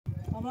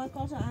من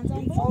کارش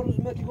انجام بدم 4 روز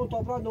متی کن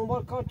تا برای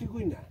دنبال کار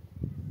تیگوی نه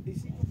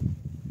ایسی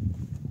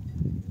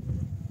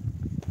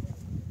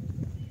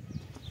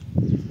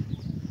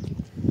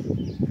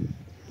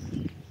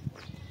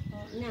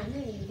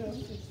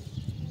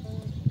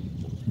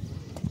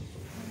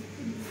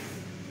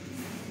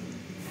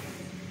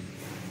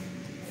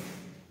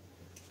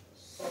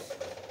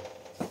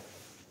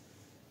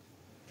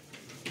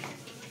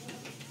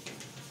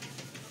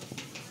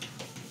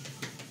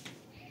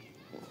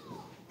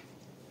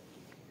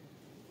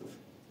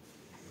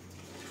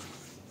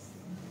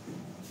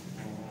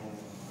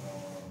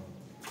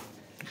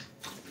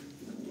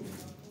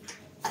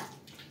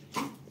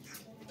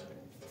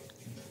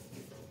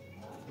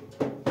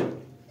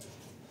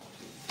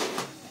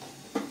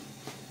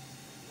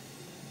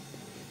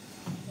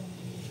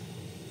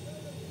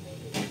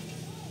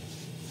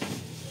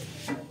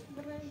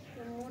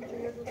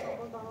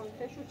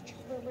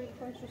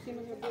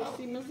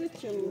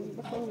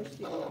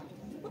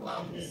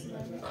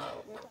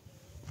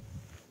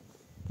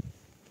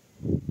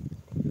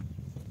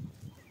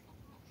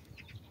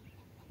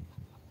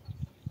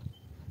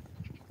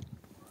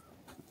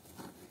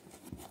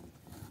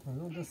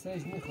الان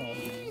دستش میخواد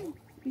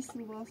 20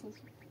 رو واسه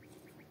باشه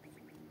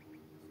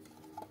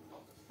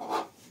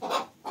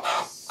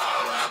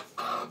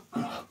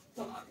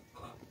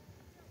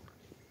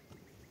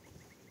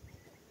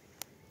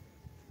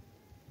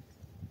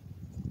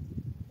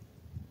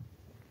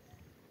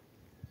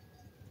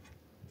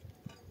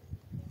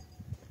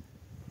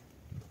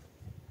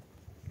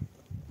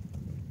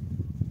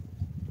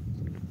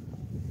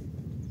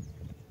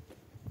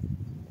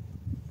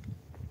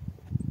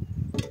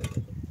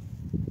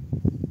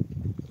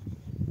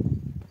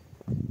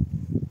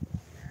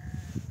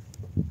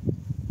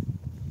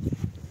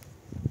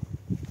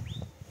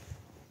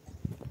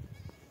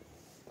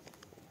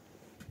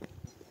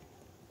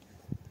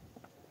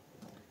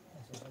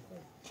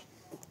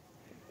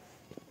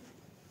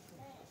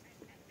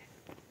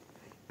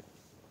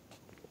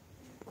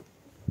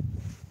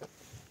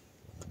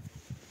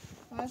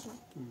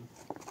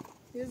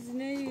یه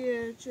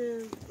زینه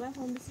چه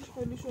رفتم بسیش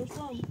خیلی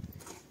شوشتم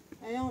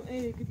ایام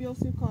که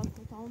بیاسی کار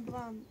کنم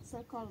برم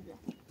سر کار بیا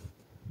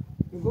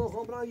میگو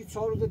خواهم برم یه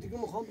 4 روز دیگه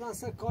میخوام برم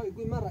سر کار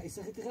یگوی من رئیس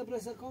خیلی خیلی برای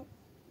سر کار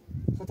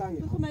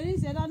خطنگی تو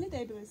مریض یه رانی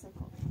دی برای سر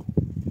کار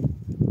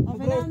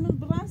آفرین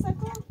برم سر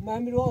کار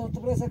من میروم تو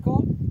برای سر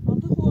کار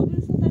تو خوب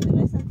بیرون سر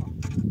برای سر کار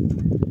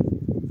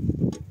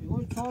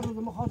یگوی 4 روز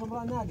میخوام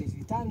برم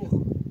ندیشی تن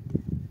میخوام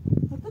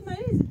تو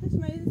مریض تو دی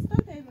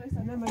برای سر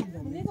کار نه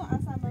مریضم نیگو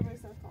اصلا برای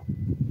سر کار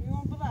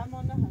میگم برای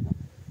اما نه هدا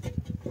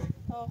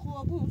تا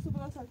خوب بود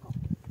برای سر کار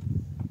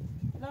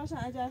لاش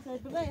اجازه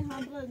بده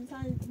هم برای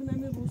مثلا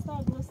بنمی روستا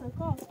برای سر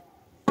کار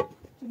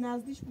تو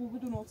نزدیش بود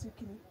بدون اکسیژن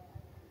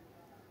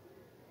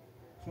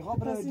خب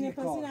برای دیر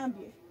کار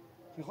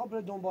خب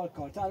برای دنبال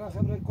کار تا الان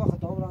خبره که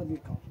خطا برای دیر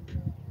کار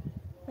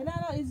فعلا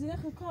ایزینه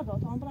خیلی کار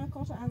داد هم برای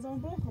کارش انجام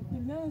بده خب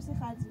بیل نمیشه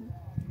خرجی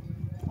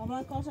هم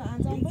برای کارش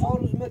انجام بده 4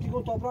 روز متی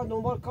کن تا برای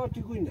دنبال کار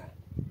تیگوی نه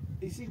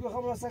ایسی که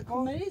خبره سر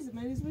کار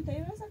مریض می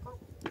تایی برای سر کار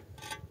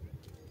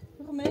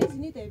خب مریض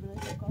نی تایی برای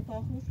سر کار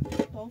تا خوش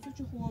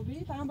چه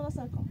خوبی تا هم برای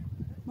سر کار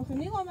مخی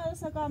نیگم برای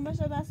سر کار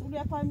بشه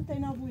مسئولیت پای می تایی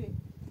نبویی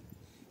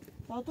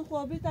تا تو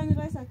خوبی تا می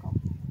برای سر کار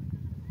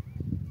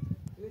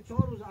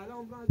 4 روز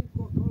الان برای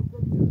کار کنم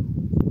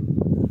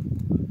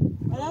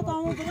الان تا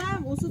همون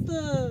برم اوسط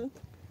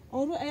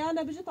اون رو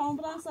ایال بجه تا همون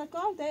برم سر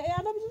کار تا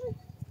ایال بجه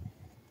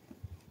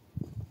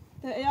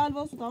تا ایال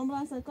واسه تا همون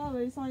برم سر کار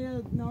ولی سان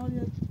یه نهار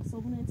یه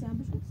صابون ایتی هم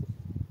بشه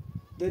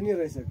دنی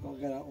رای سر کار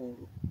غیر اون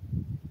رو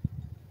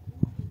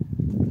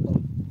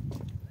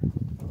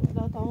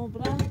الان تا همون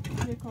برم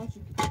یه کار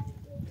چی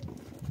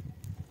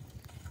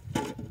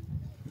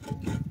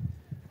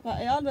و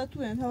ایال به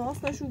توی تا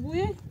واسطشو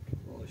بویه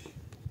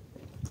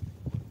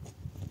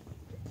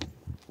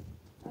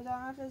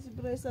الان کسی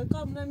برای سر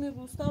کار نمی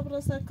روستا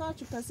برای سر کار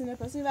چه پسینه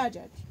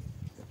وجدی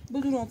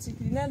بدون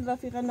اکسیژن نه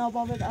رفیق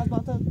ناباود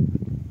البته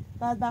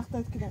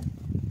بدبختت کنه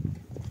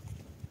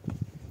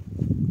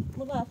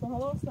مضاعف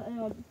حالا است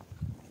ایال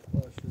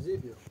باش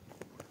زیبیا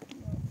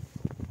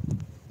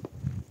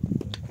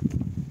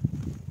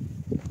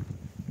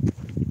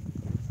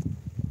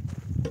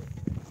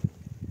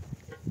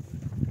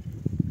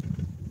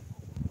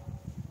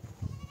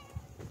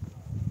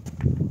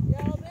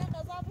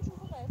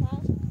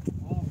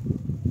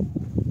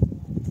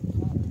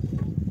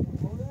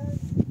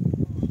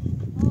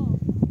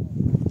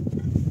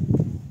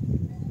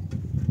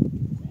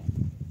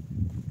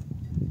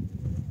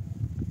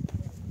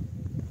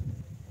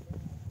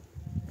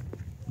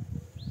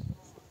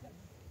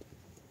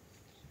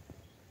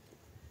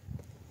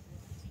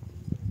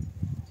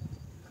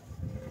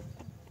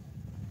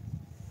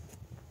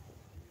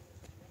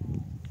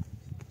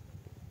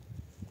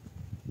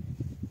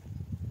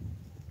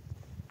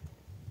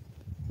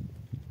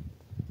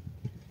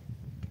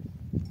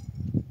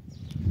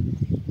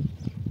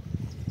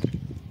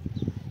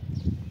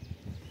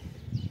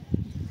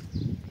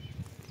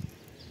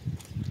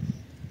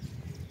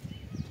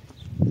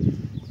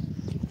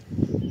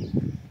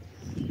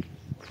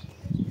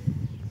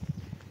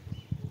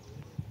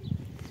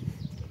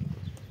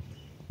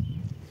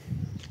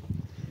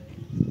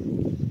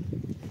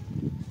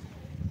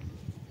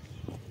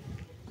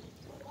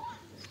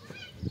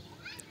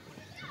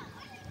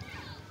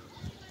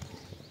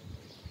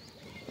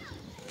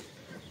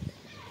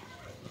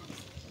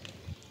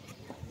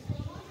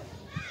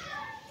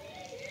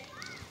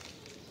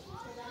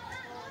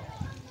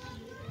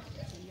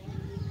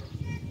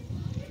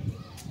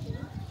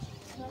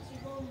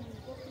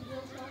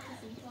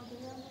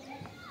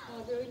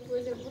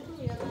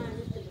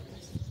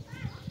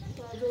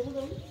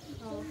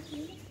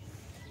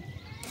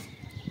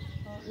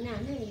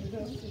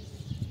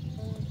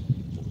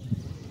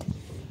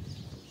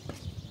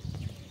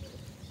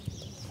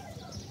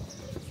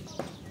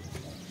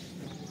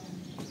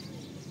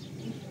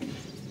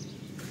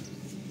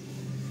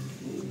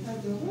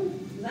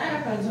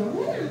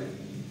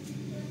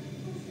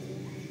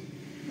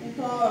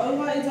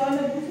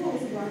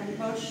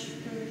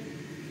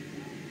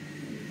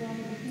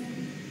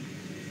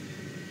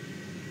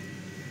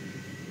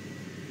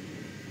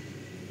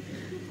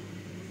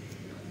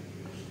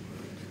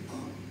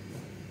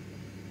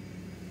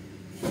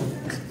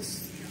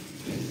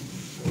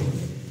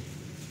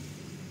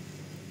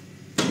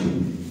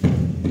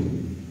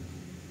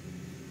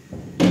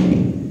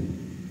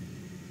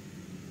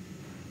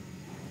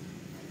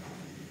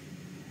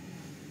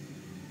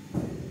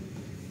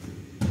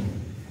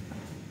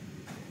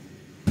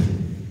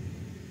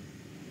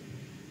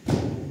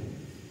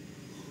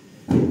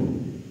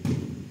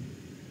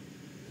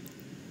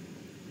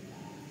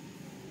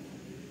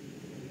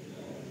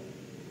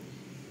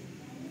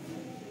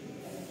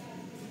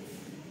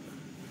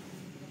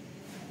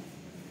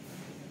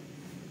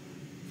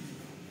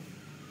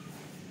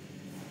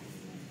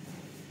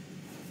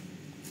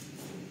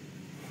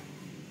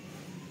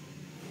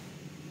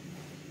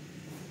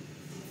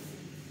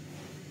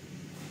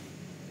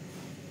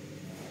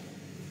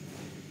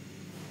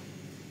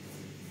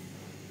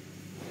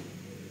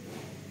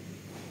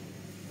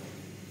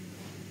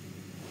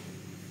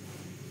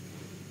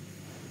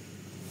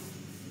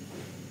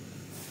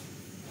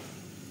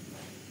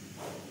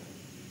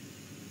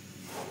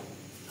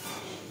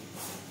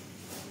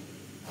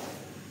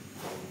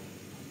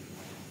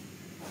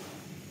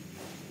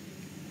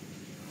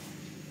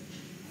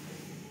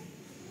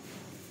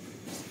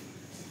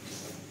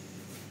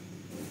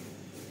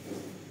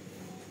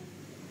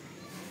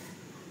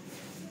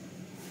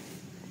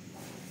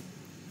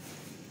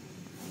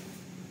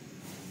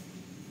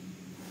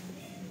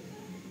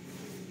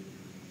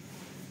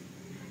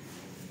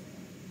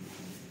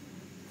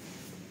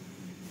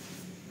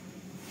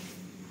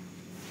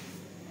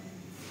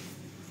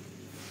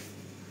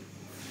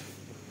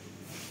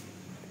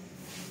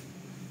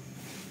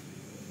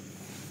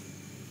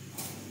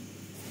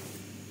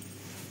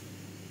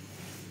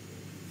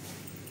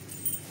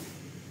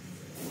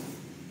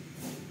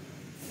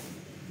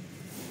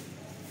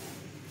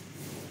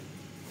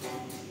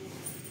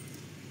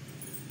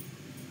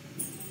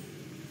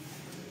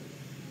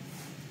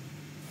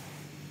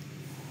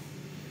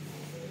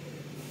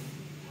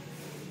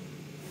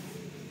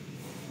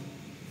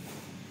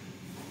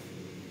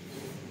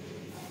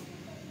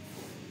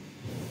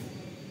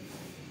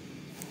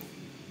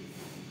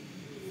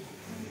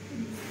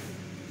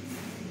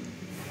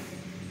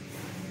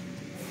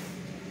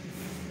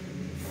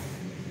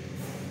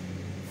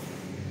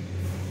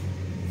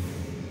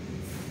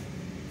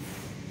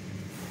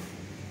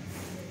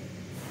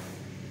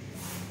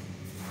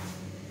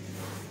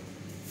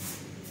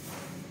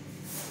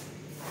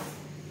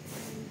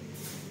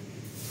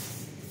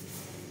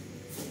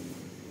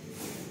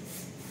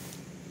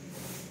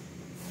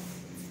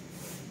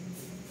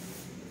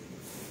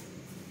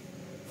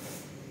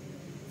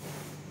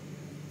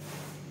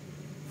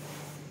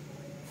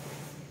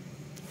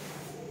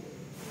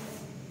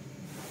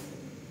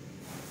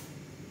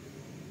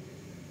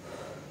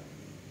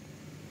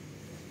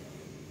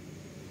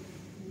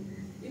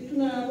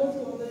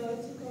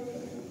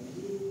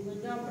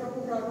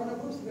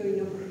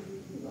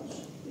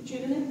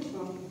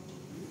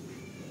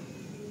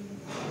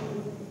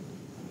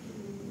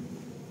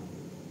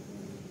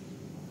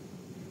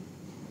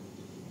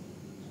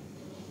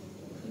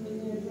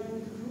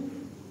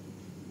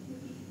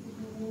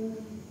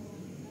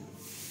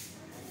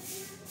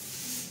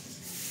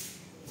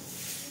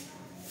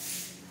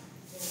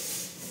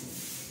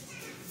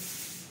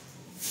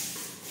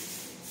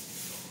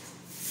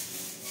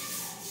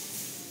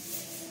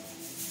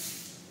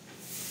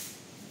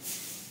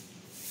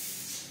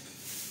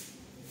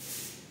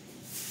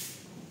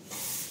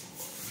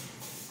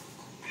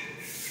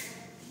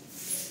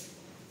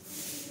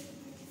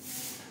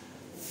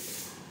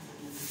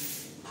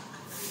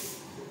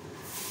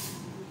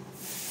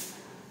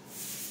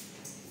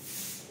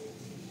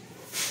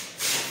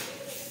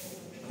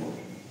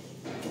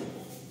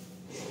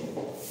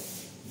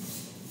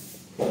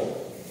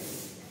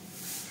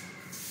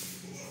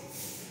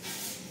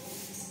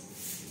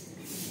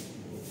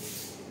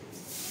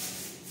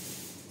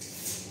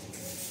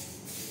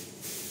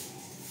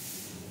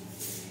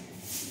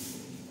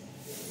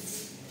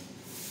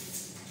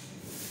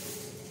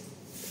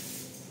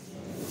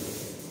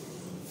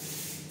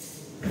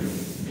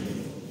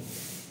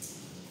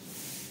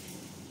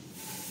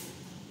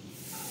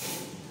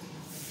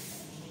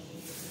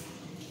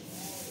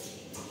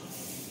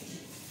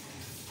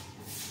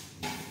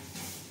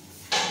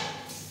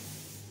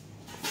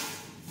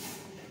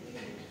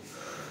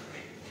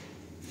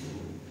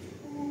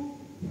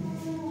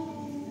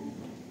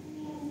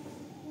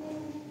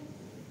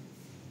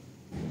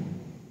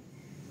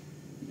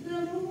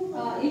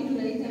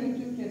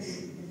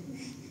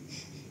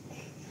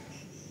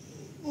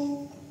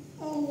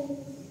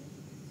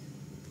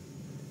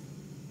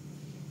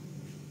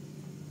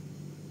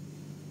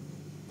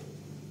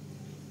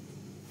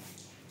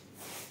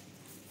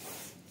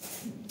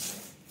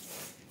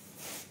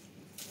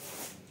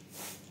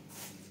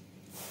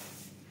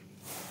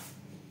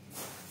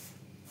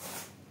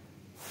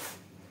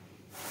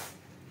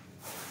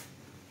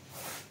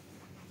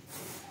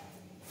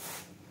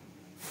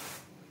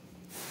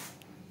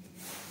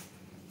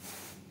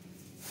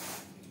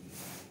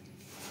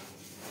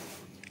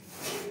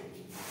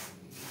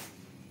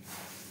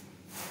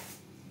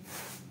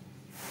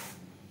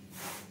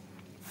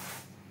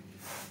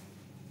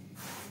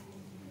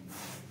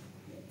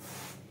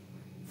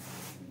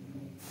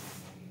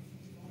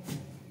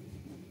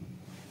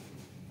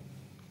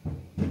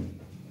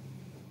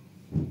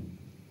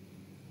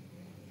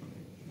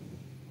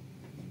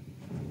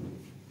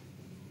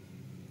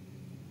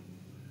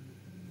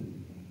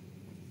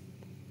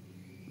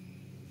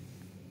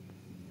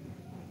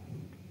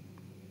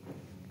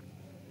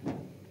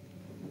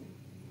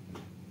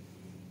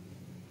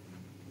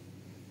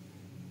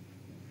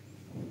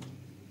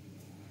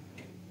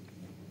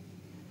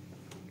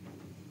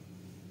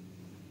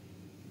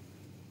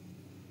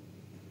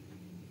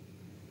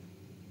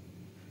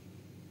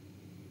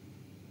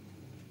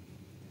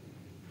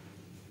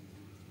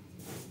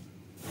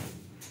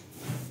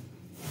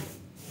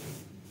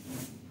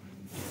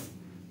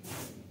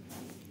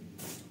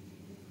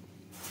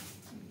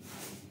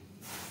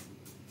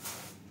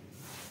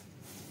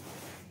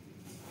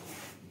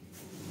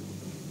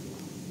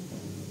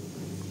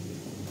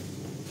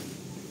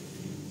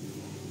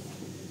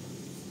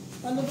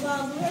Quando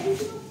bravo è di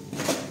tu?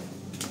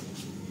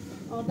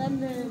 Ho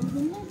dalle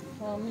ugne?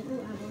 Ho mi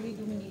lui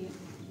dumnie.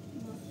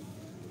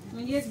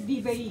 Non gli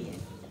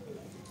sbiberie.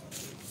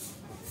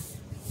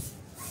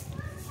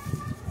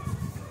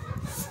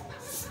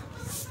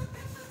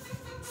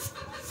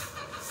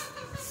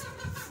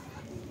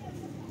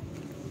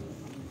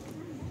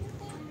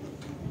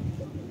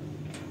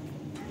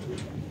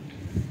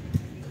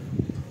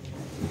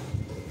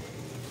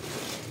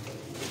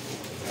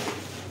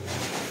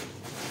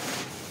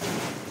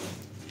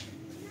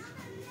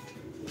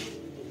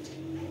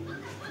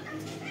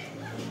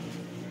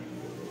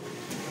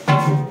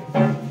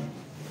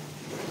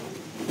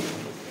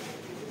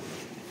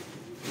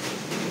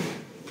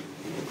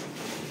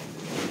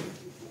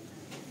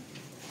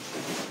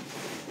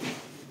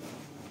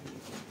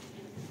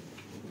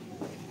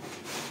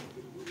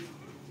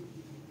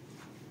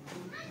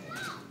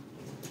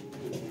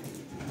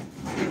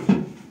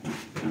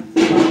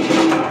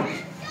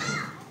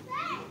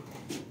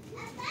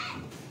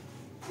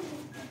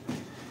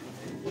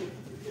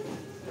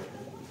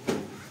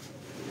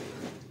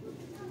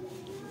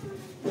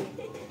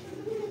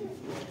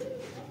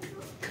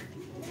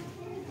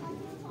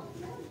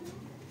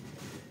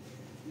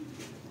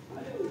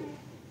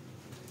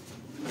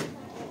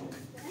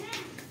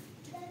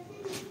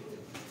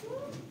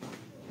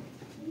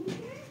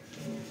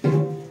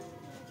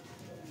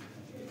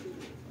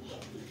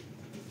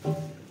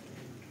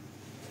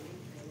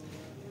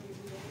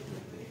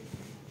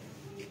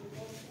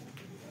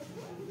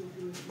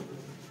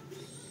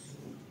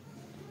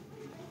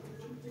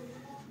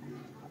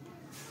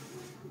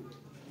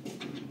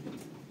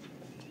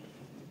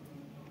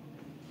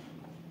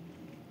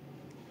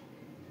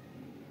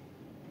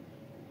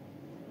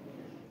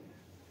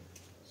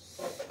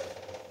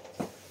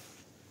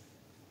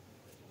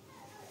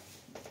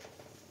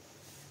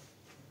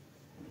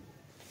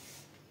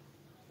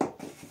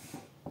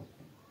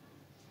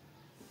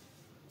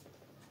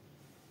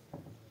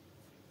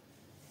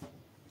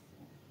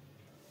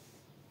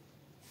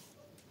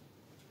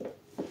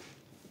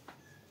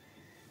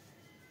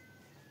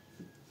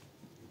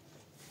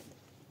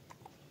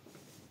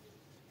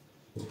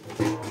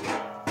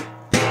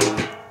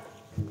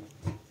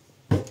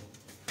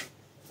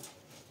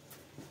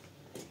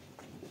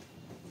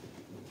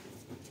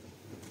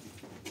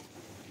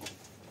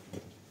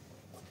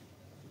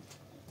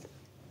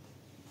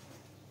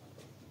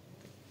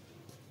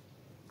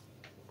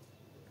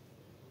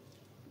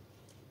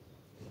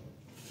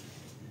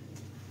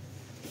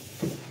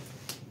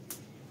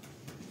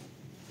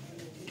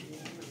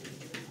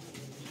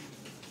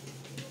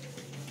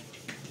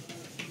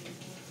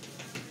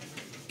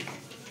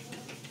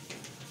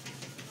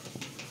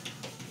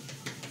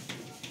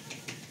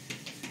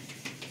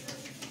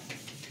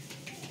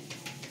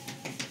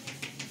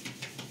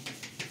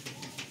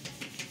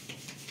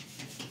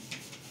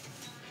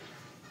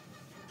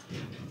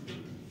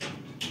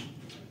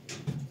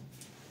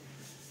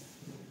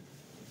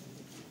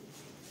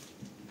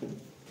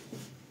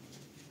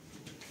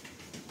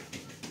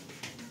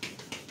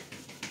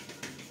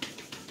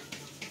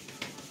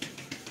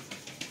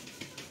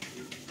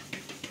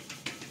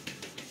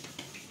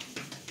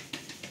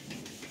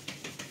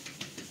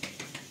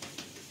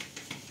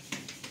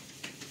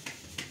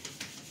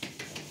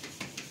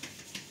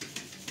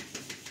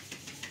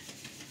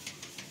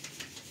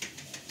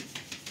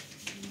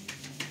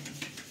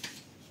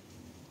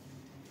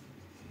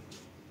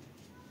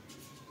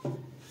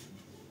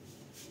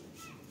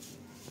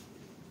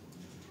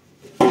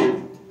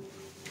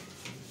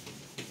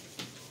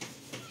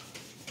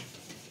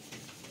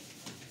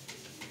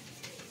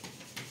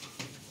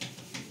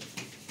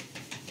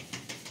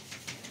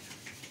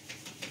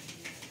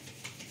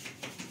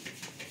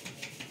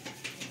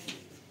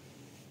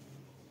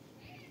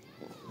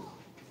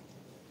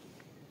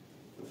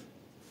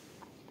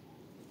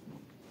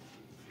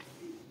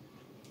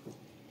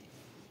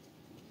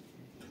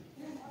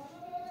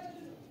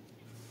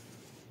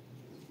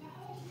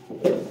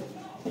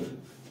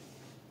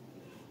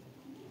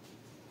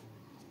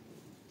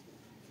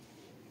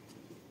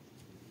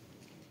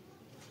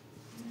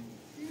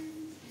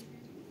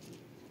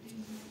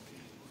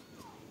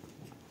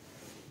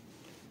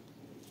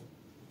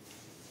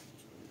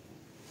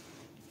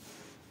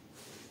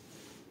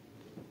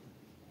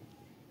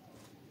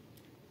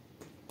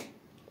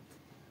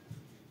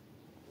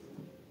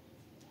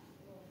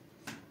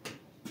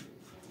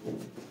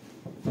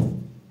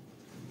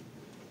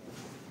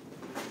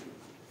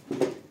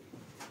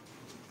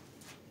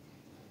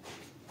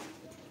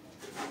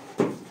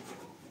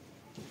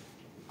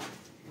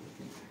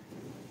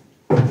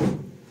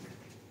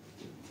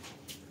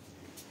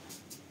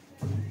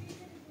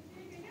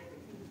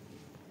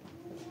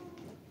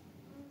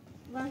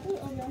 Warte,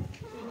 oder?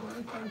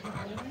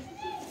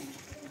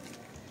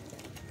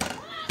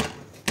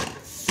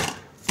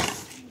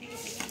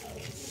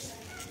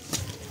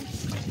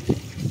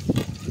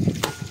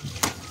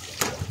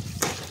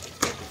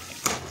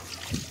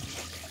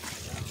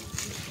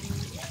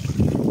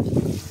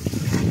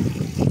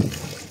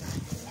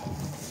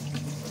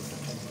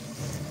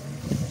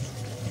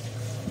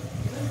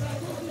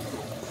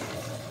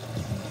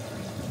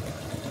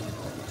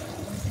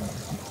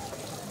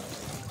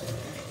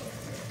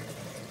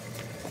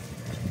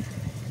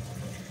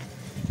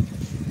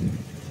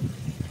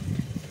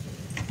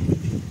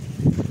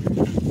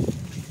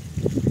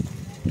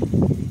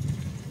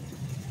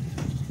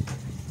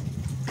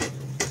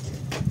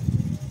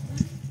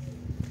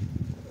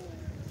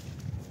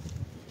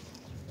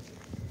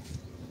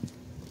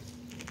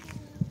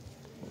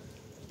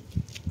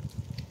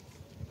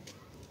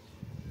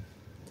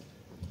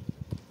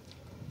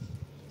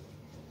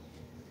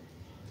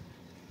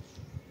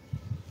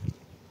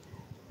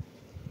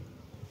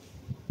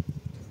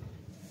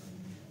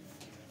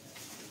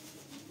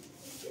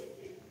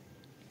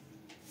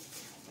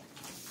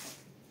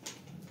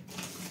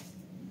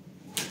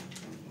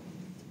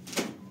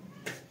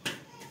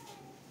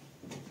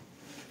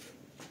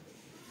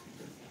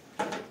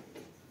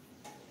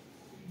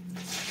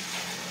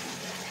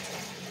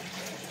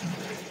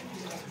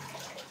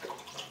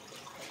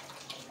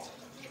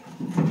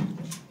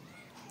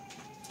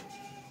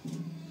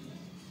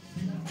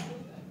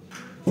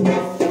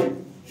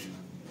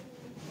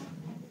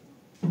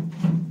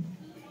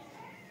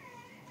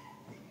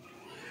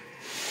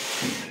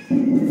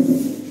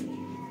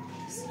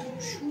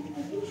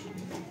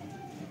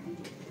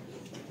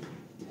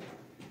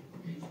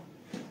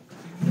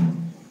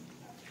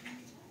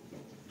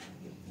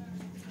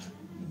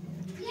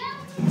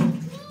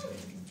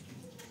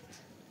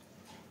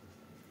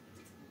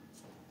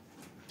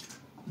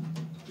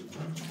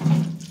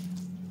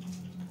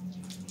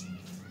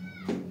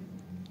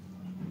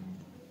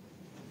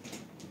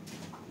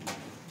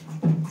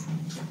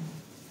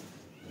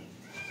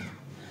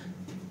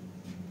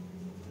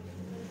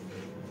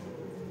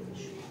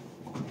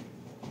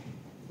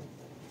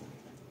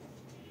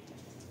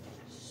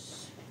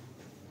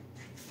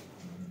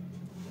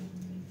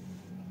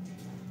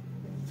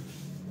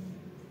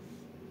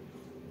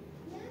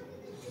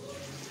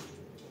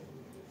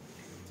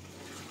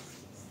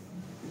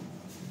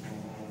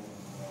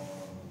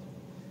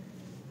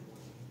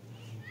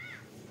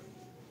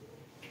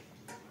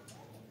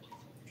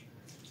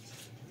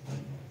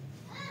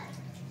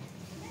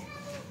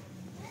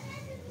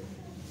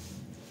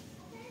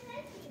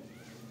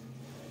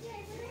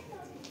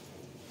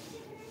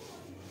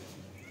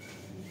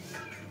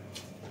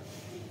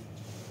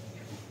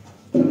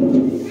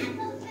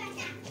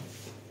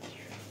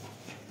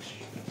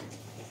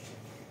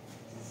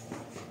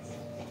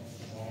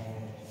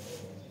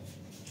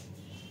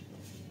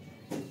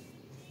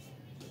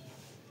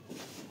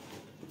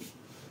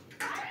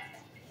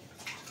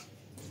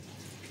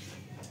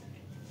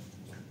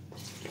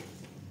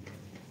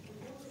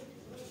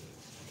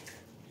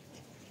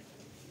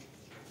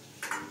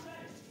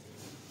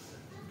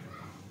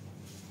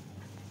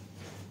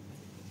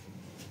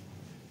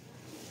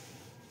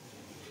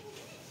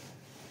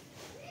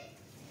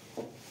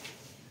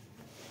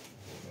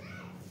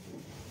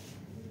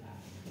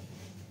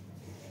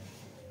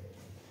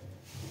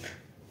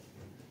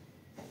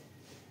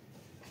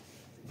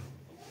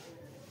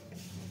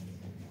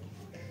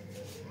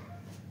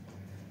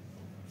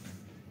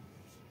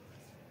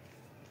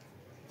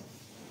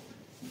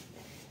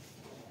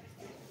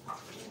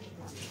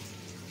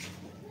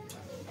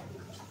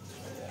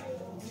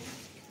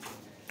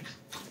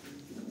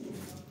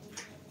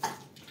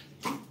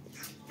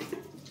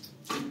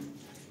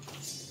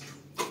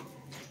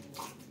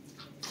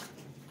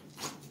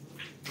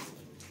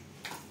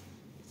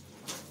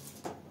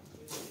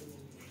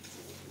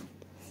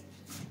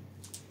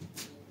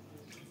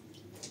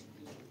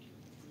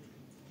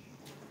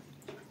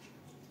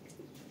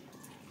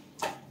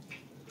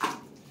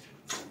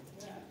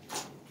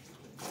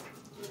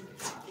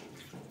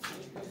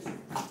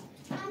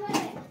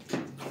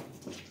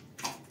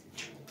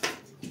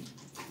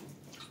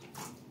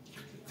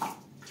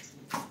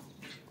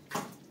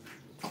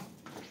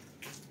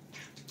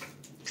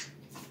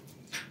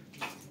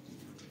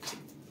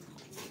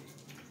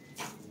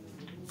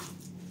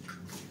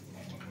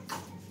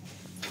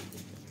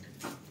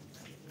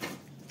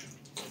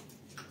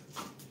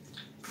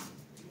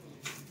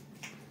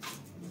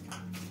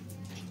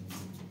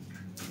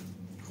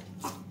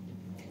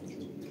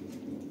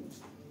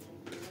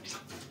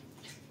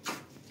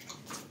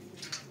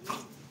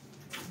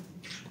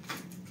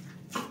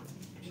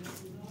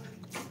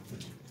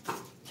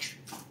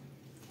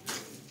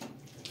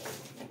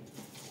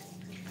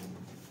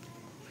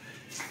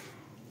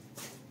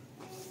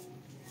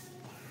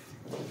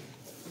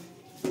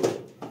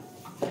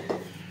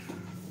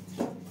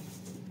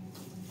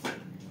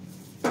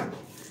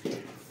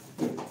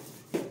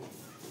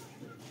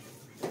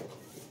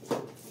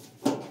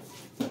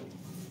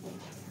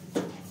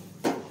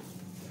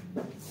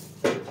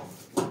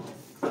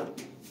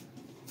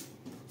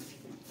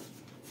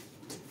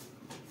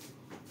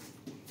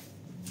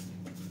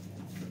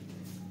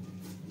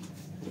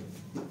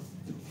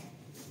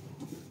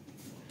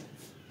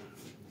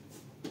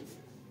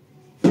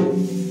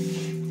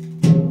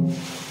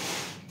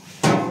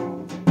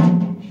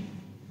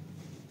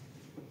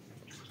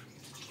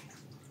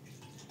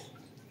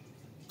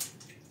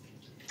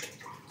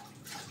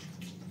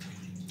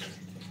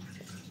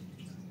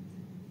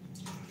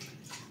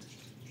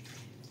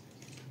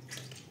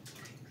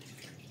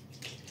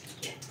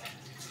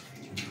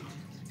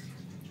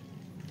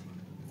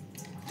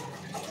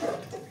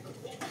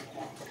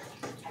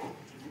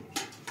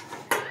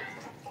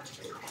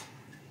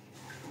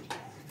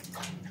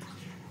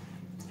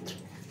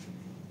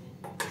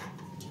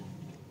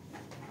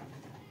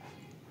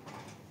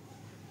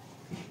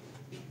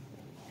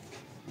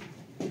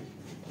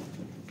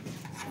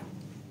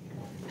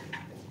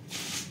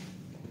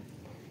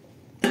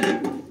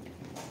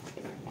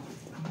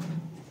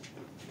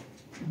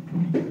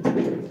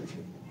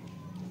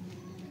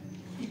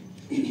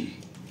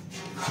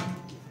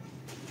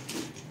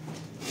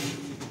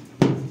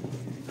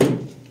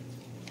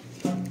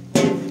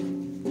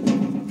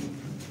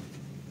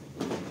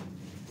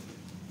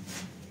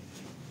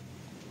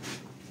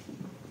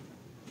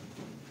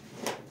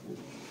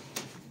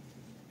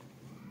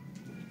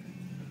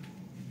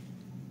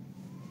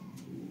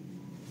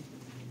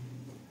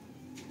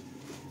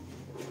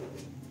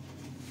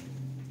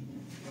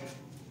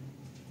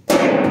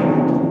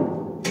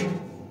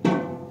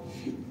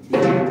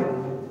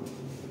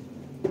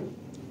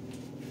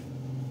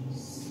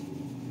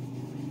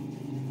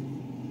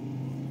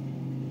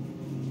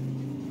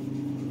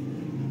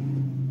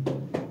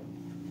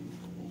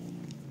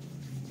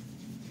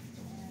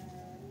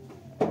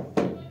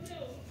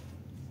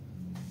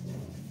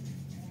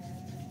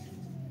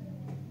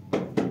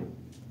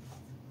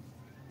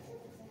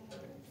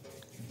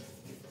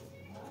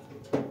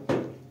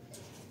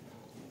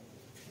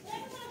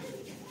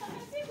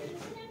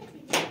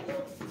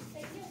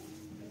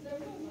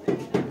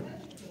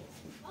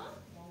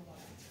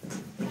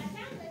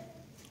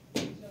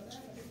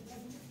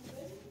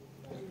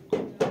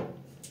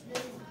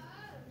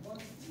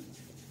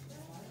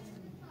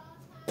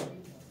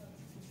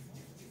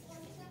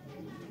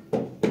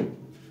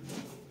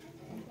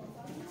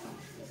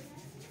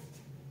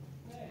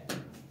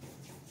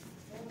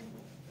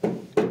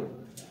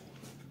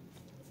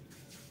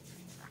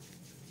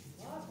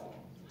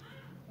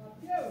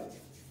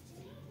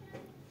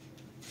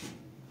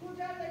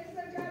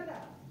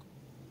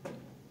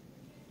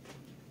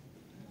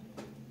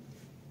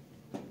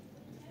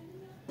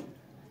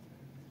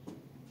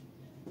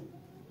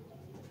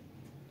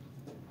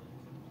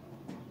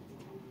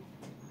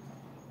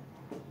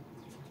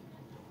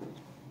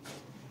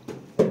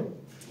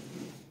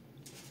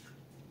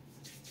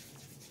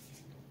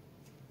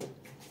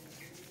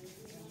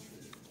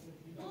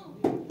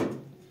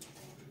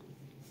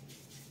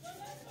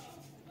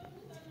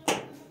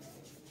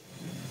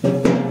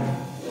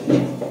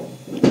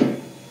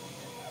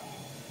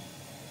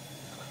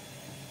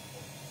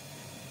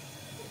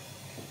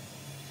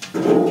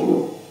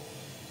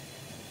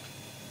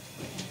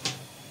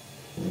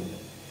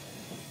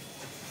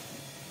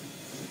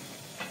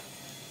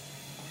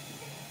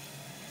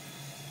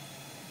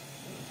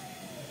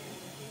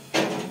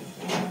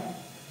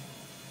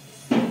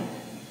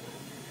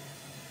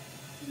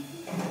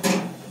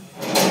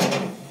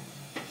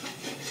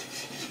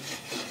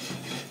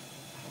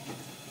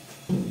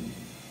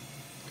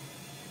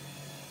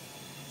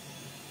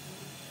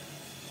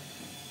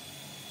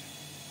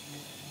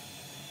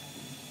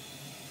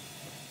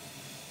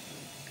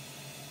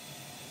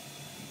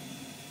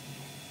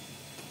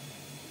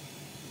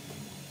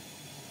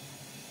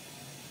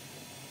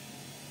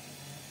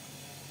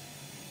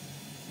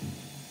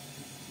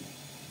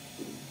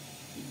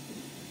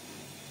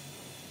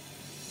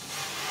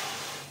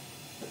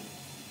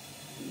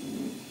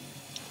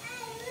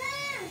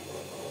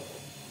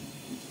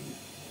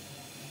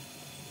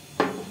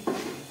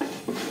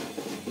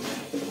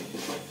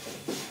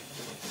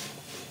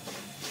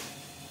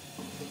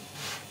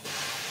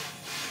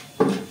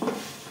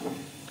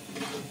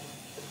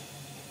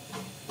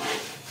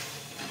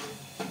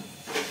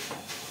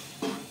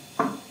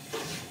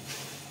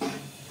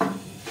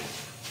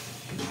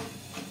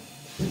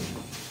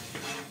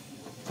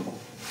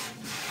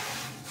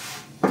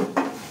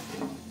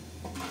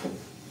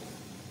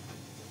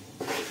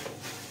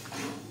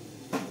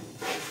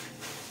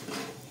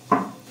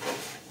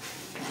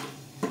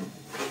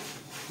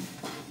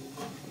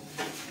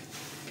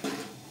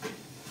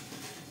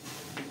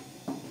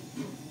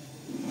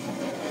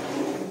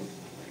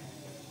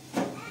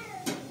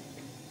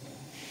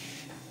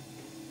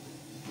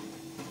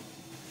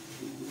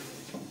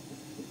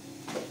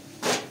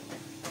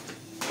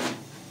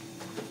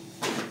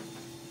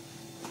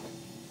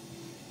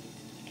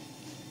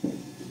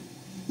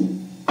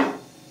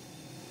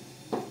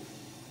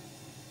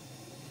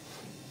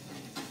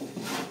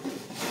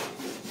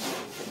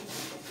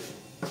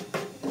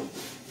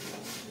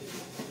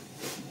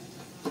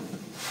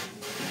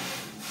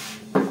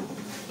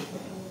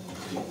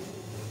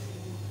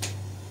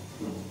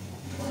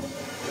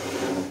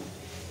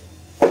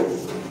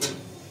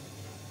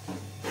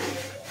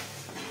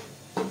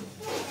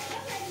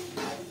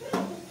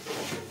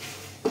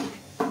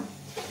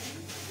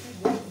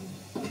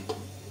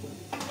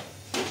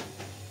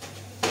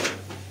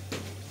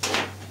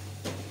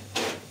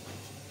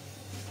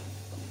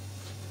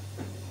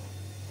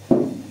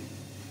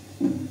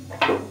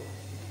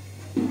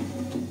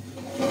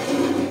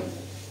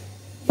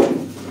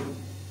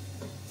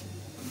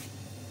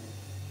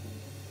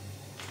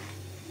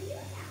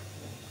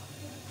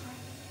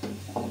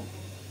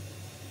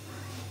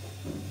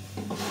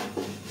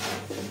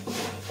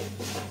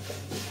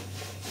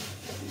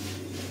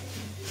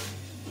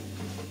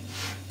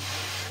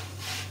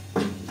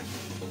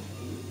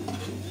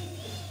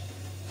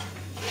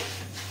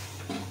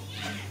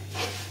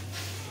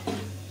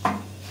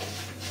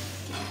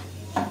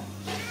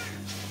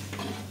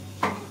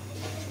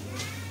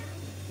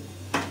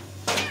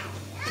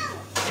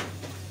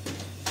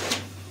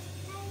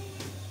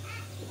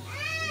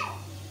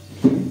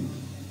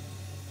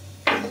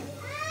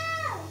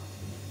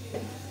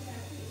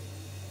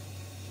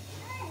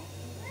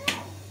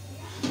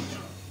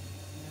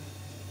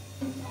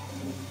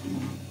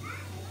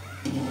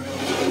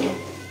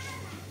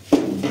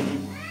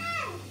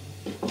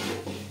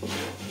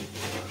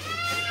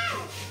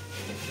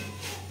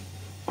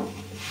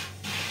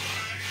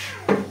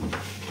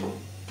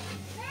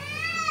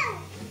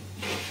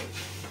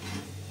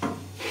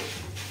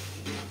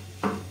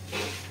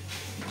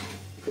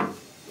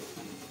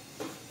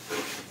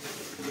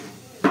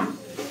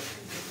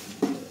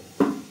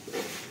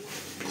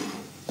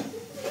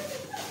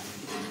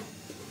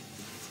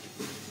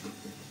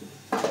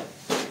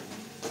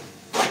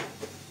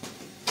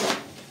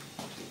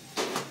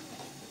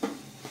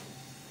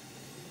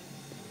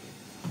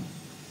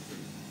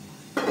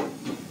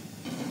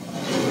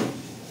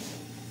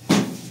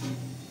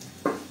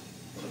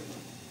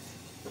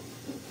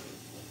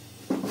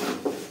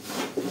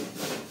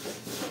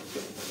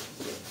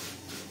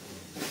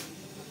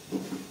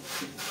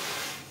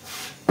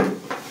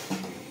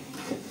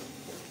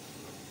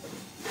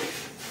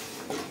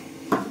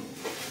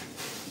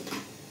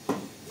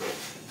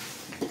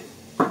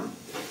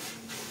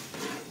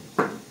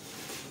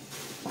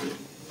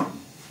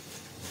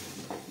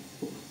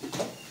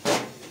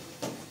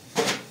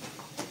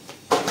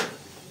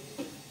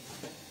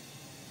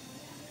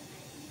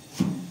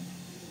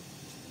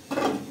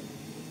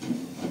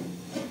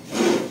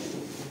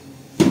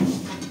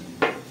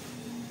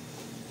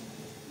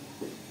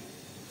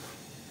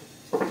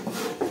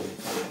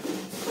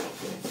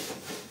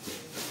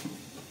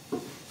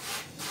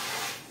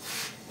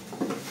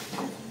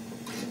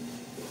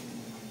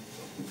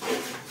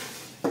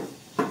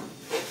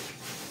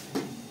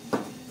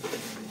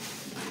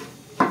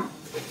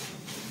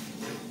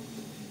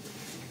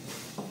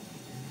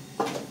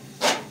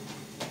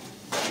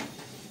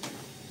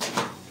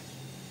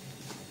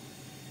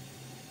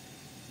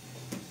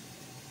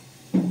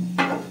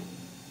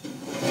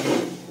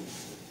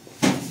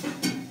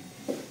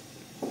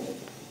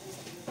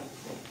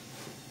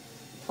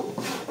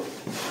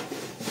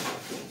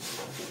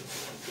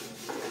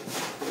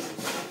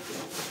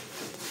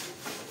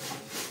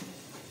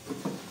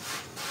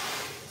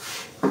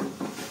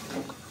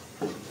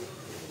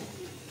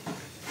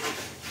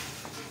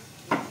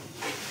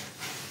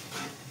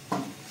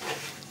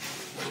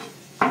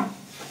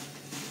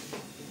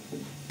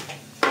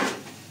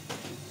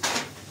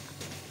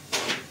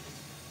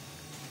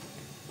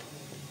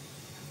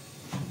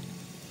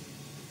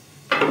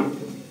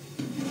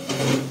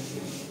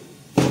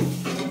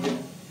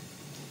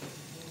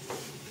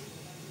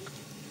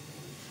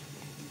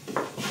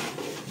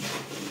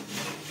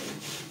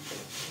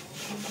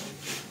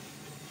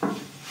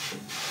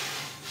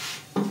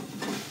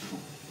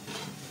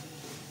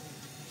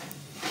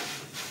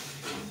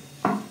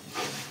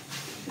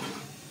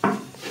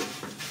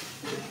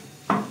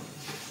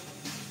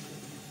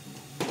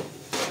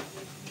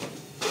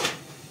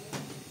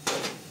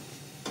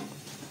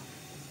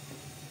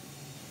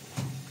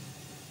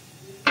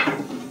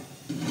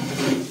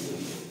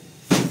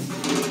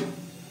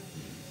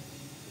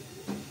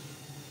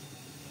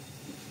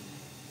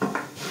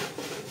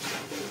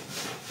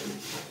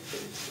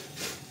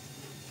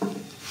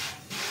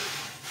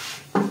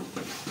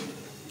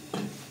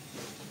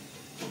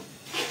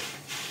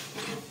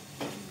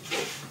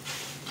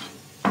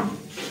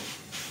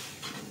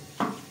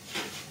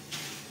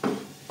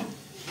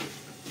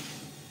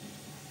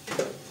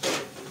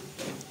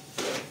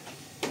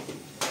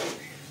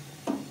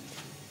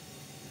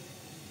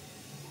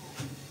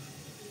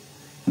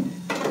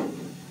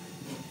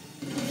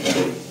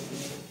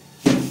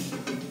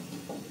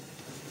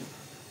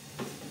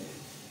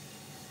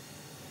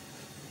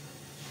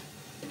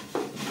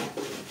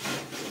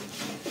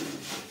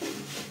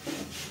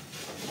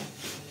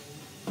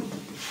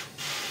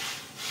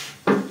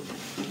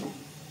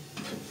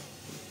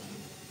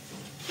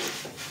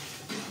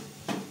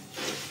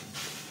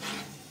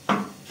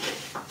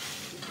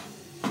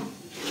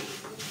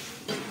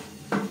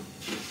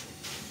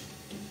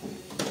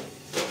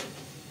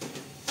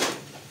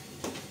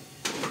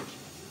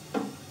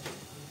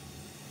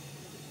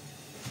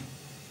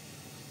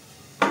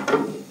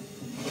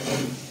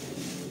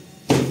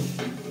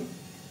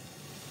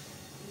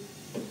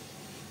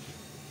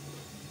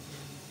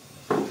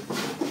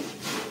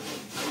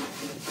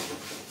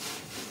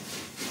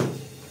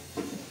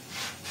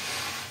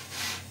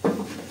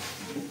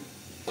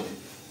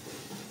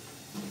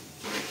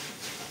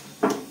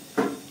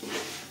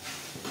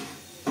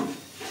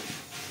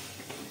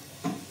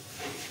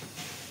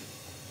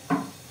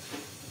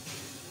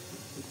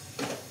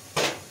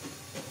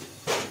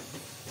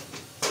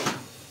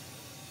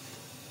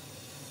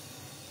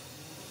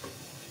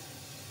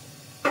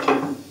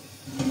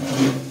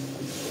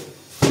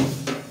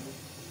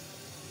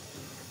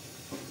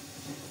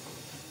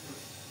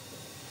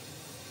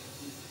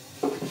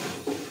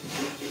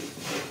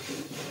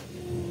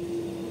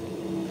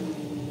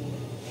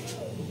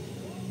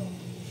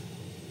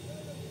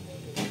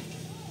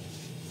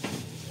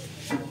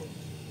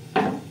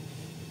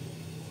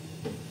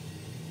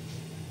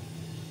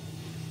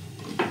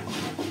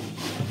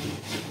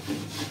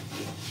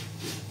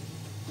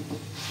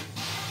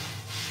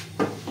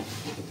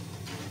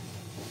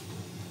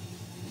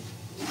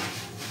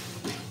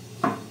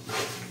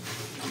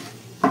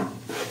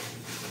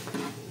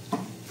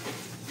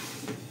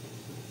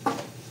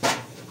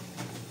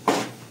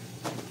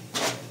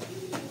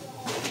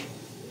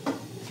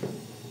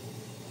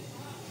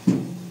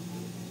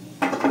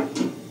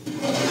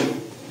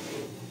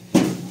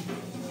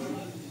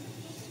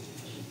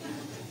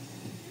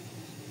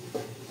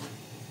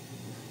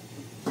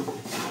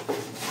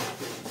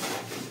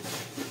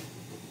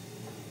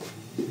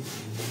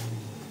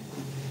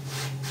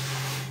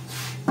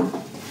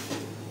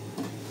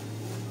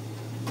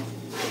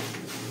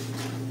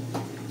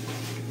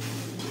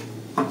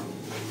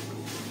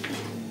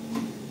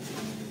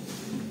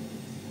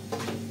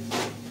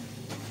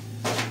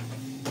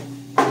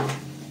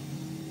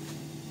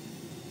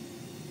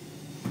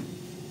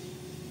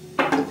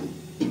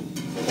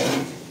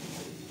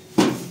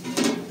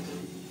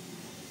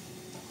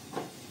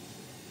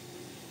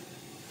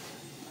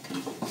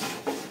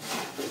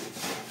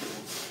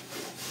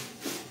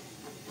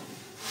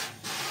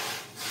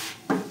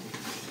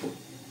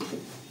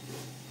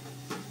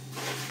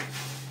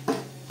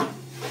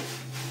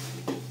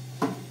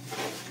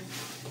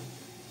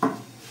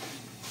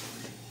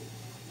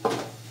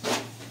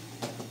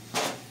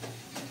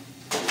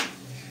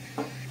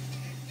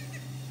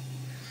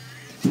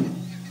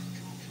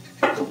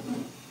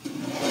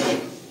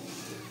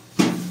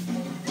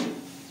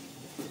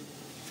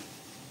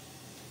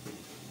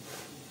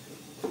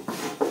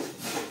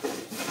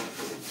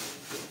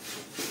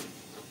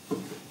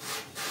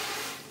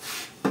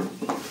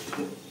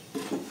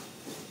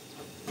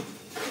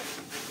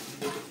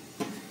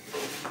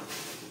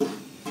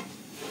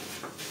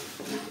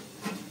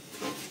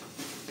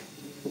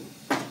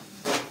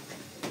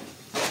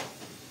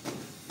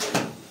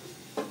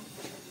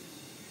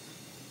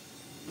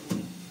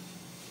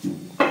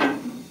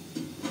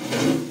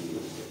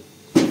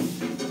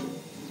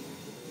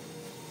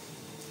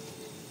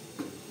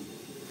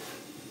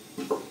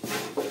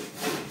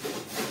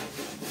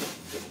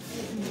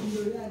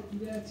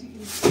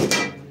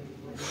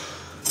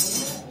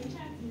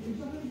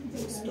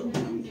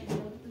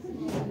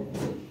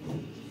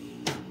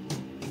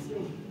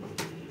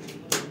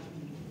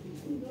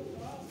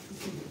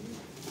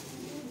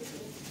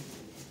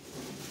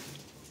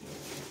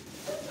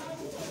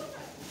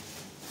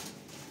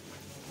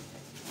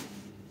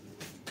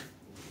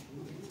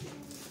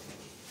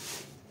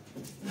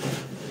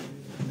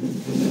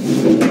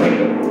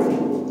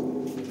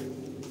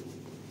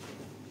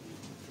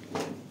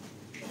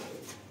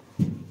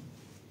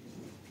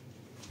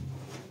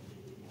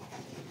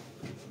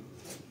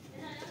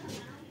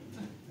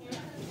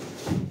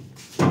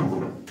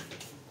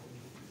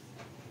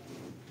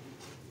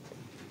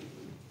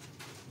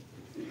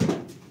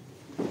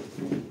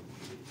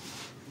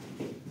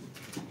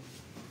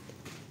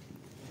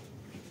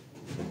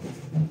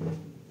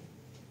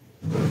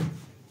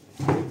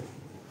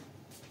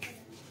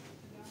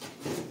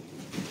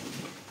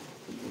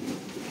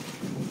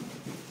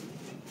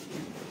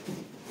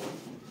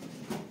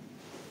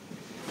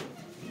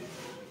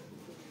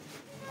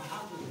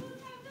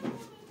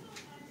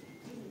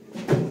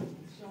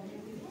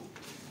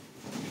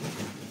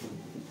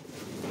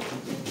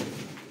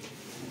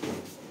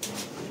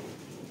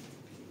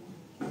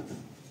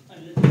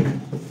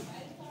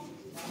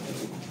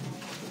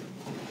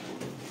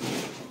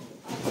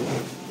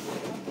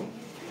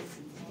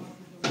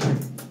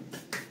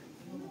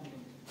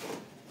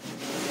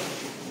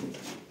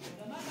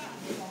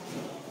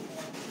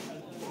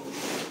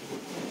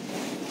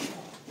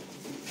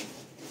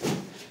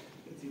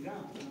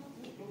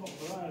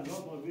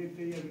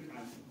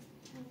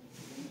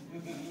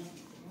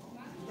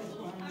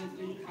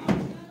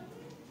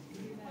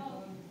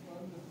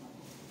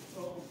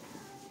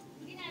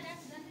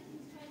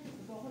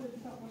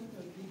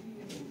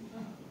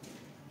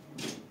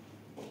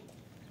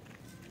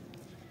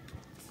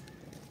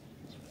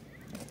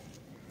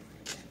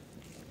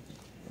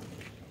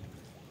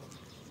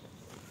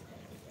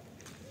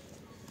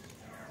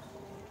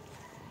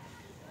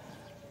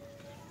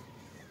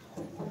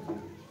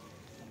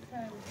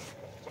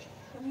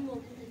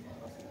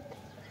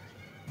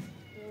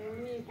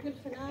 كل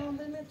خناقة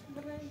بمت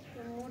بري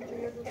كمور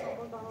بيدو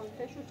طبعا بعض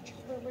تشوف تشوف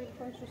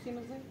بالكون شو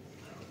سيما زين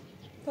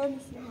تاني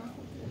سيما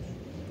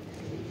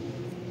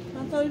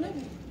ما تاني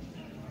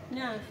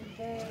نعم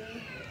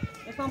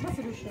بس ما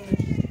بصير شو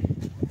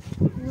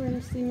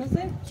وين سيما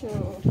زين شو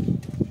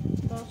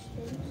باش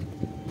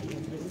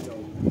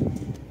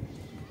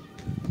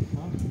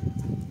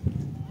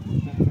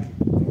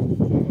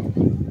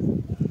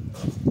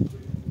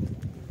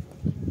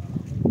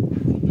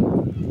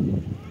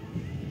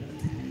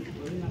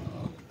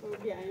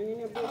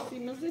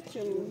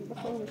مزيتشن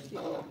بخون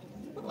سيما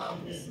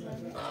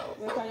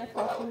وكان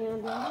يفعل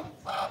عندنا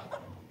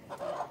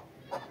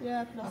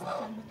يا بلاستيك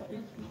كان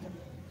بطئيل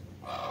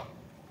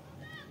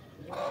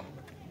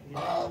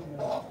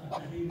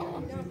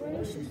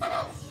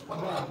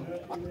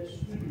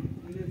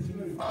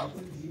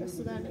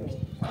بس ذلك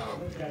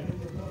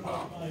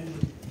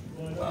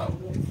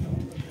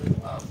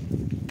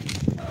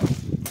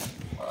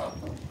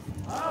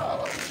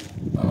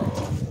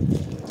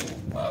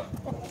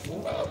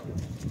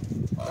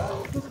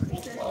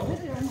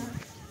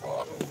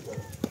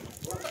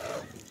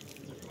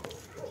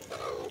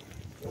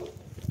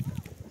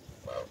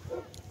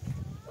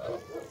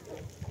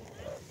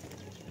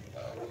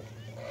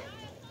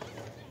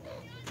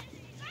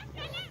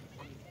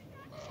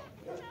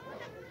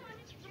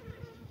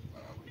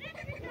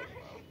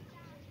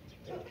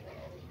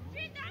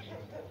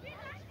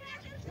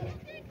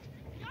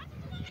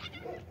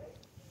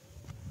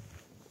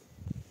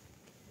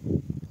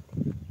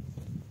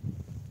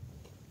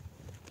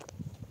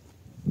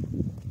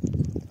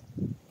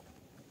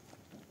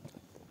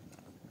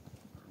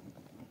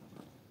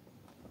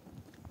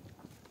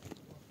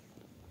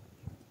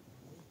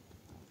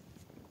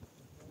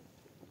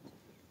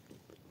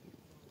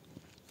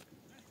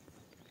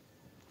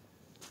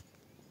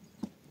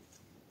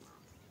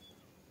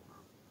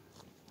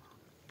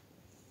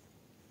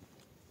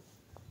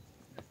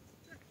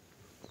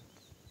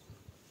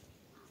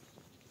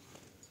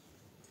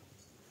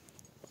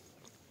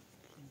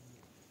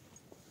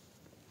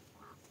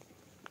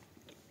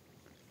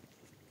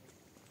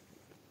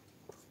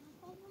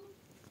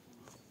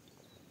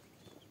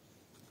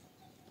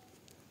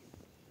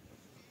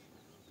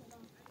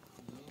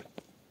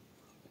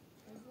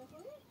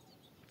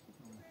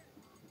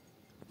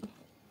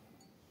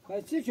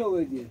چی چه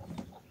ویدی؟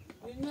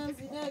 این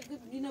زیده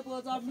دینه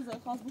بازار میزد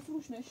خواست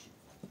بفروشنش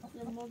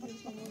یه موجود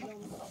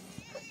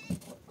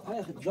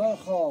های جای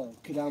خواه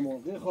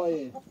کلاموقی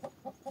خواهی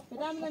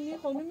بدم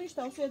نمیخوام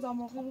نمیشته و سه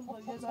زماقی رو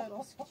خواهی یه جای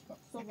راست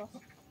صبح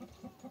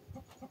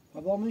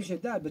با منیشه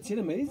در به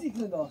چیره مریضی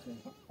کنه داخل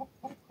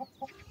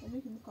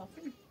اونی که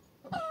مکافی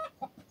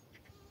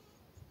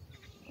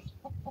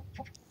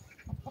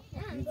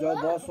یه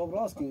جای باز صبح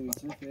راست کنی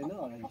بیتونه فیلنه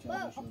آره این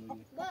چند باشو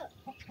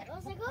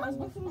بگی از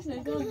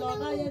بفروشنش جان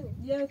لاغه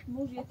یه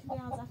موج یه تیلی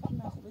از افتی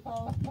نخوبه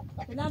تا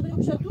بدم بریم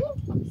میشه تو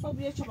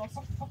صبح یه چی راست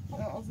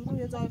از رو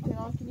یه جای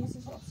پیران که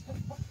نیستش راست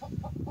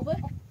خوبه؟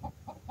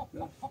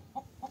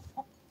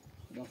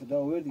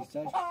 داوردی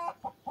چش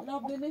لا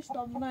بلش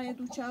دامونه یه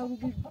دو چه رو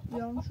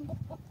بیامشون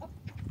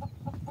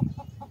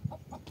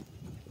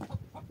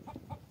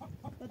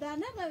و در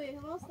نقوی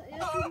واسه یا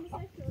چون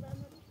میسه که در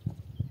نقوی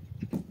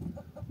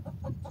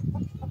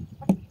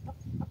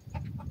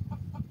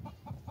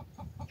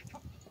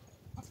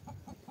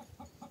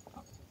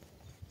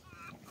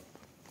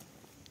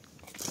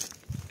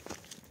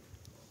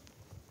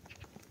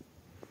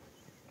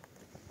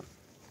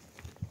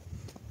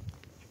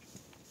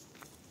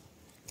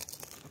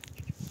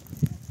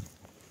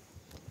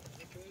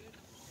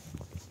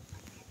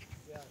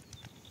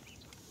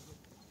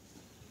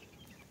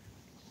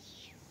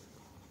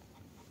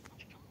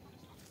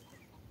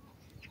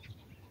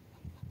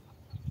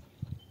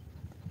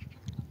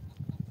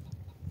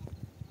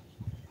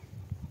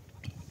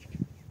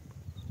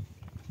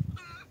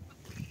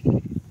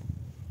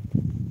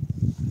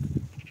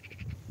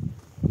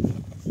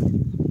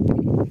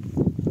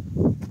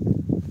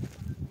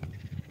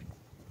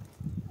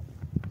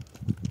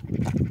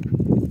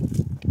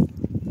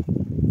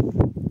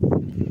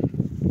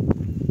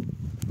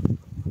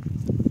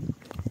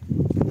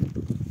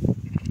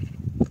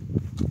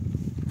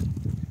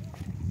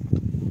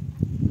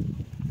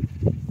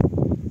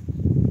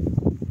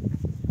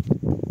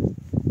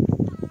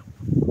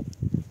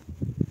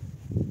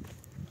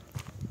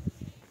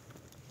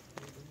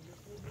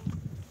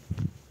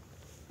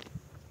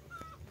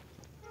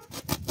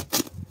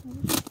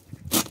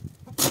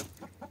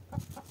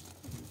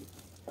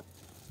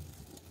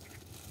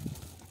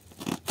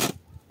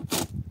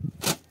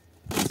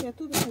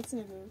تو بخواید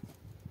سه برد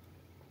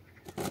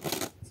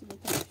سی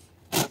بتایش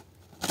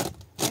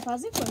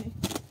حفاظی کنی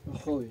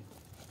خوبی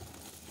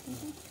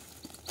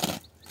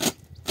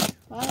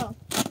برا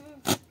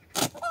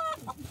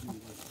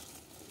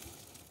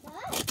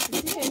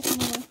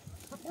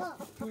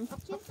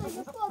چی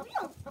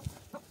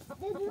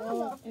خیلی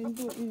ماما این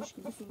دو اینش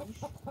که بسونش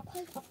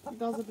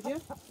گازه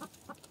بجه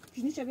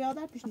پیشنیچه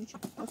بیادر پیشنیچه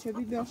چه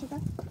بید بیاشه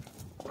کن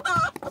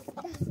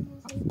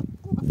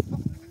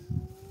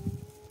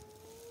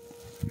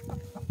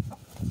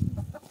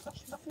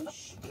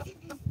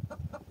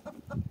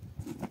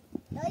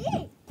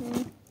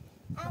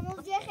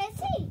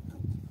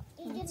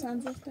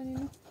چند زور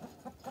کنیم؟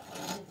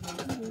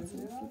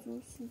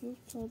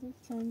 2 زور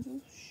 5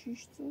 زور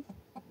 6 زور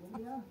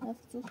 7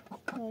 زور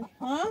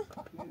ها؟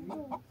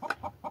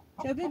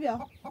 چه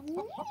بیا؟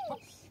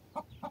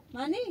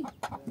 منی؟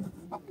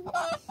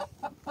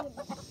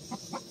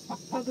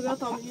 تا بیا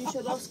تا میشه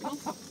راست کن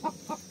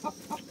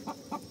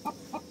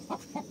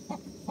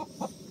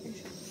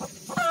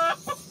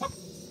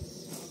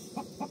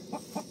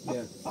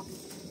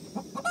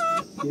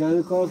این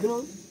همه کار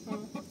کنم؟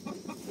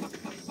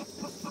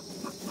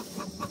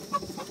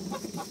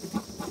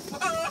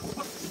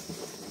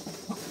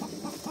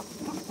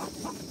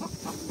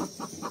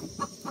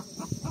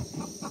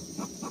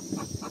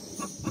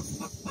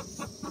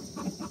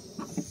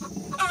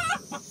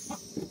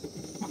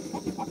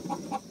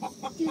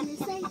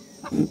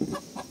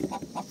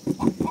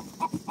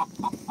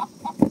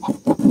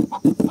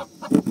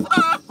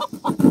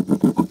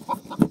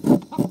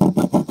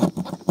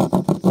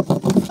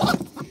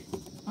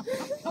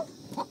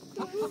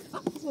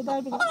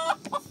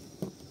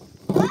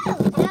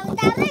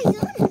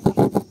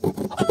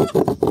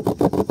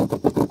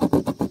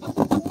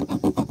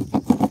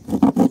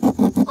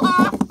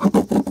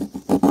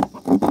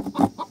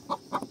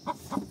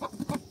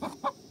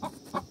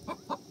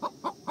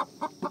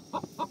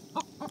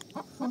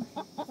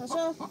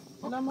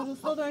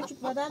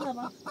 بدن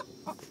نبا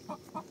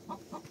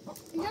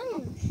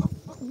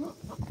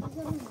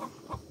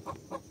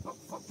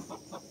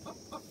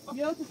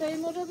بیا تو تایی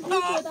مرده بگیم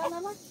بدن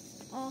نبا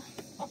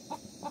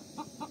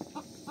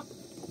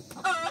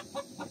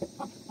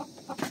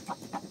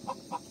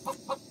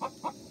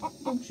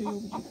گمشه یو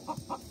بگیم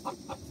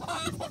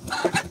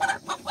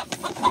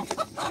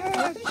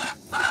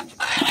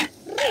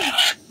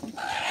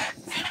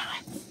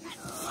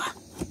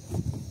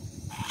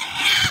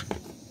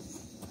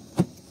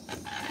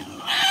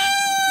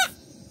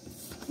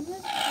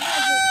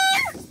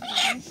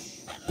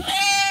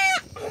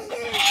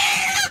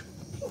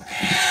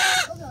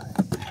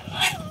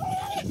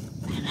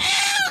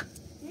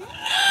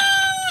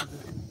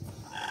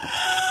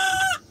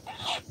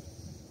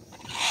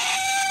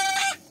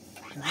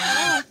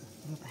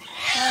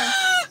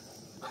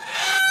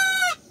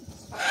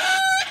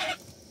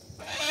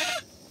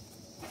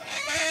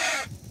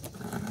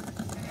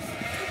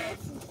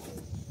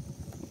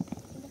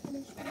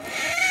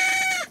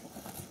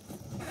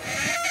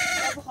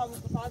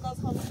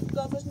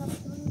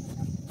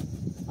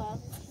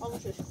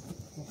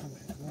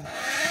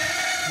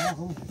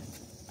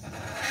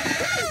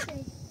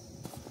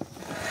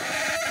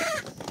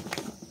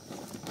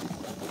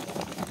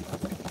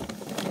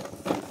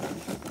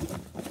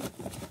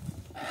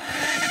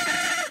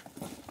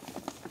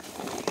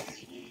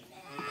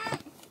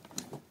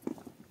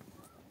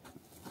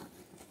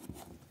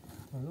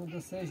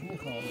دستش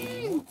میخواد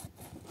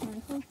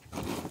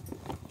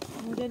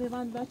مدل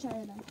من بچه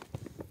اینا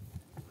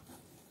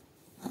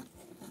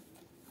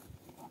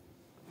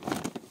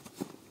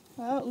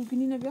ها اون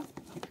بیا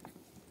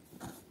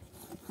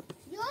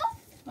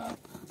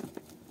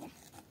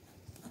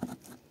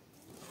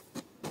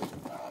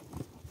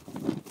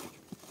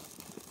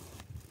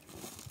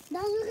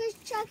Dan nog eens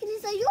checken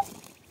is dat joh?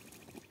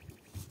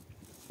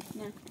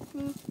 Nee.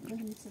 Dat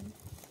is niet zo.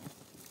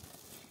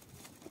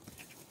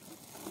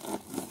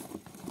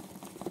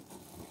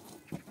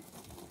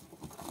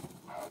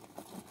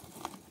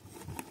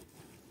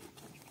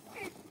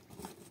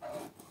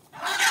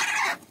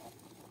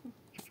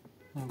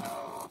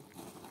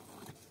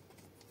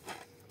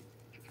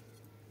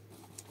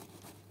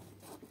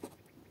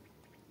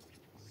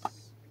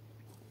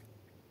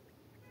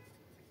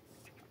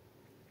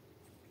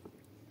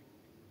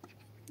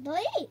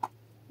 دایی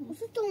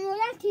اصلا تو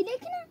مولر تیده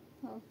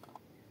کنه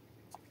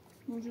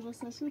اونجا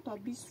سشو تا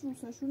 20 رو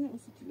سشو نه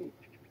اصلا تیده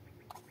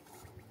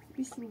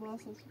 20 رو با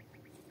سشو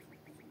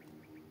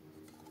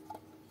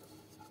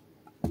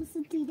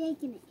اصلا تیده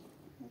کنه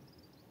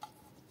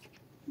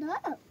دا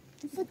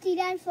اصلا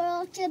تیده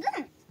فرات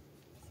شده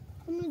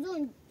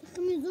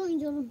خمیزو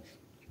اینجا رو میشه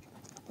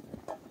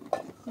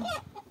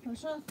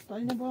باشه تا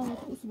اینه با هم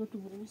اصلا به تو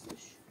برو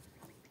نیستش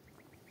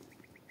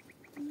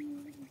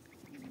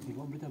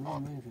دیگه بیت ما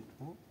می‌رید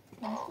خب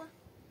نمیشه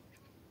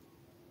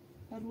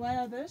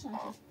روی برش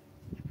انشش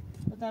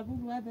در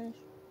بود روی برش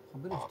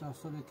خب برش تا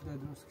صبح کلی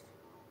درست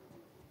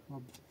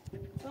کنی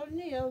دار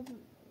نیه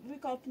روی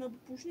کارتونه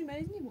بپوشنی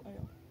مریض نی بود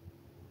آیا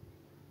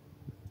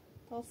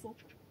تا صبح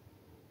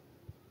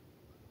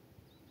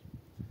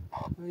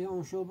یا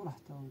اون شو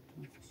براحته اون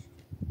تو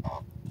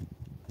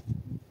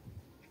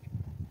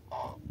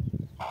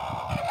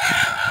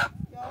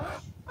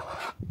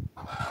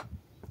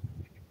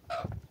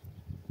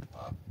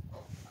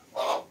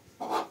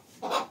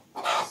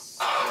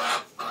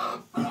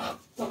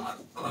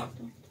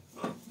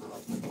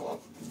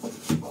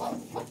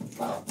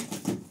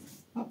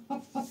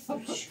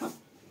یاش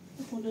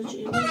خدا چه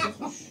ایوان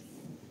بخوش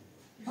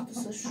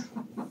اختصاش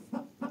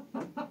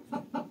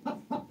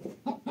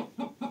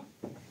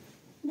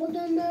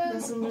بودم برم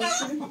دستم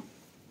برشوری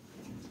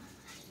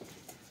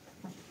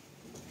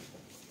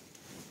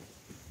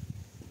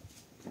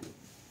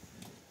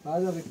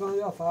هذا بيكون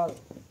يا فار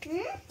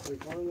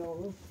بيكون يا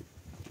هو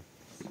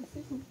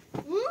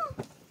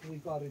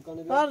بيكون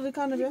يا بار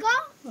ریکانه بیا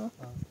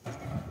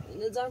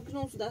نظام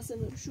کنم تو دستم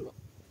برشورم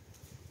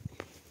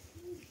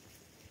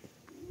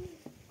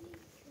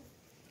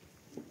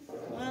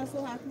من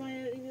اصلا حتما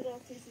اینی را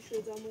تیسی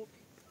شدم و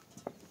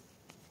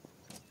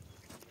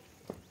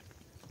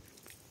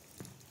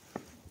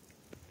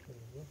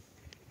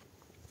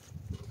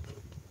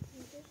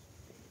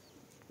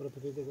Para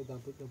poder ter que dar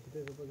para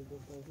poder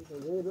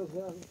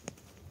dar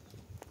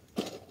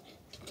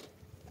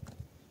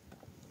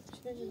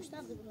چی نجا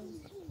بیشتر دی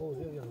برازی او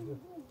زیاد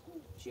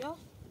چیا؟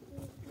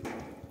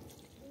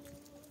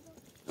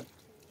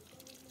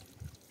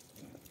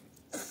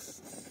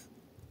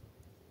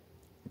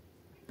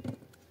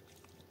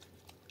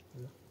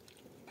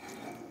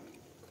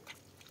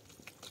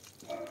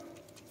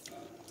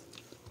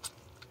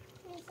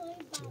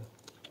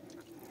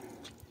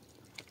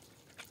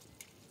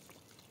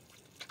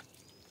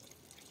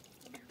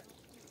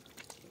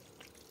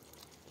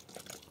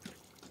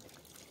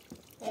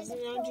 از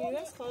این هم جیوه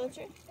است خواهد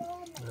چه؟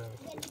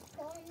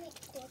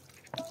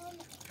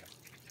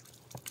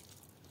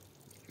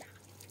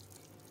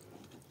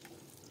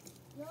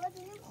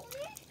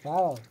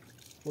 ها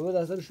و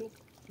دست رو شو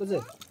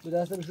بزن به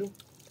دست رو شو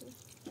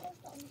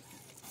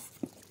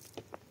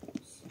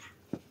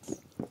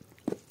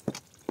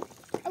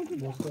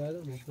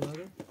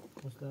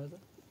مستعده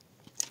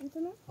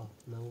ها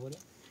نه ولی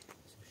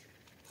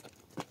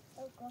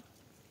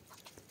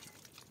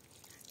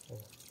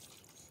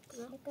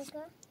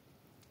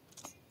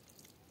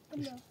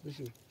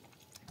بشو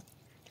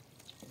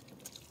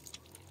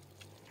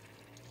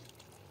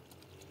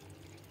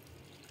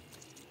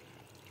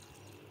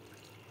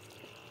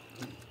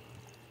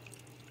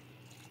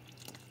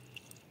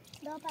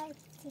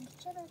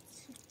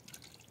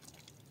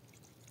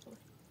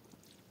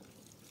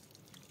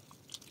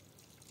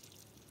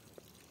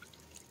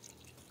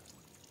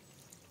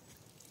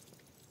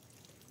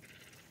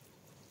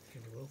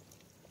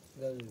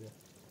Dabei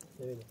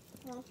Tiere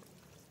ها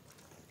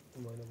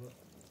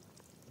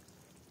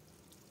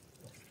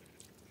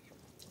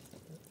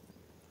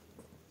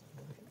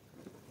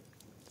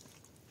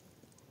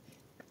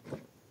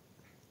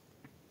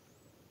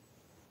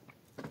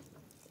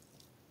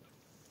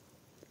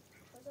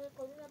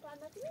قدیم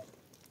نپرد نکنی؟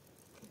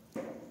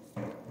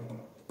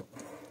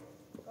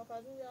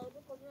 کافرون یارو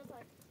قدیم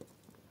نپرد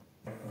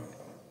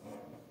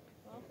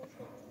خوش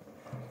کنم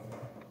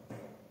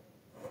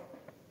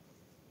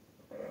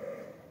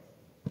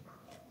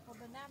خب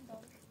به نم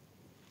دار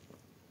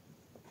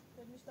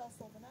بدمیش تا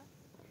صبح نه؟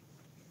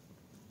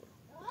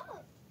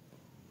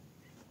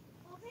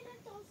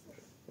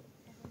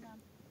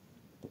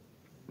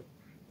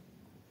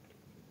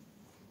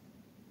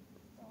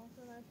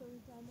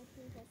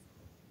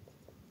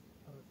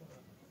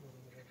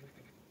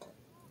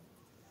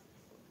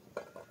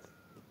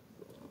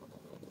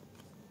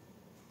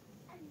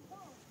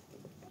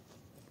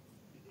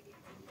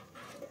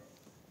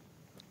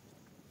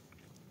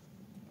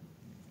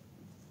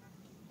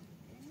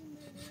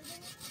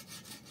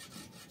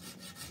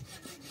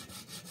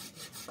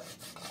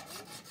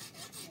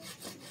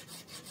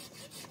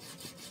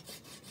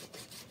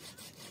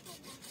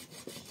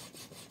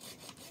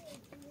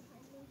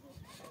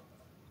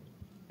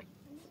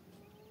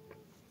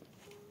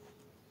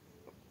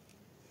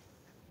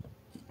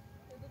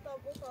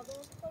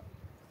 بخواب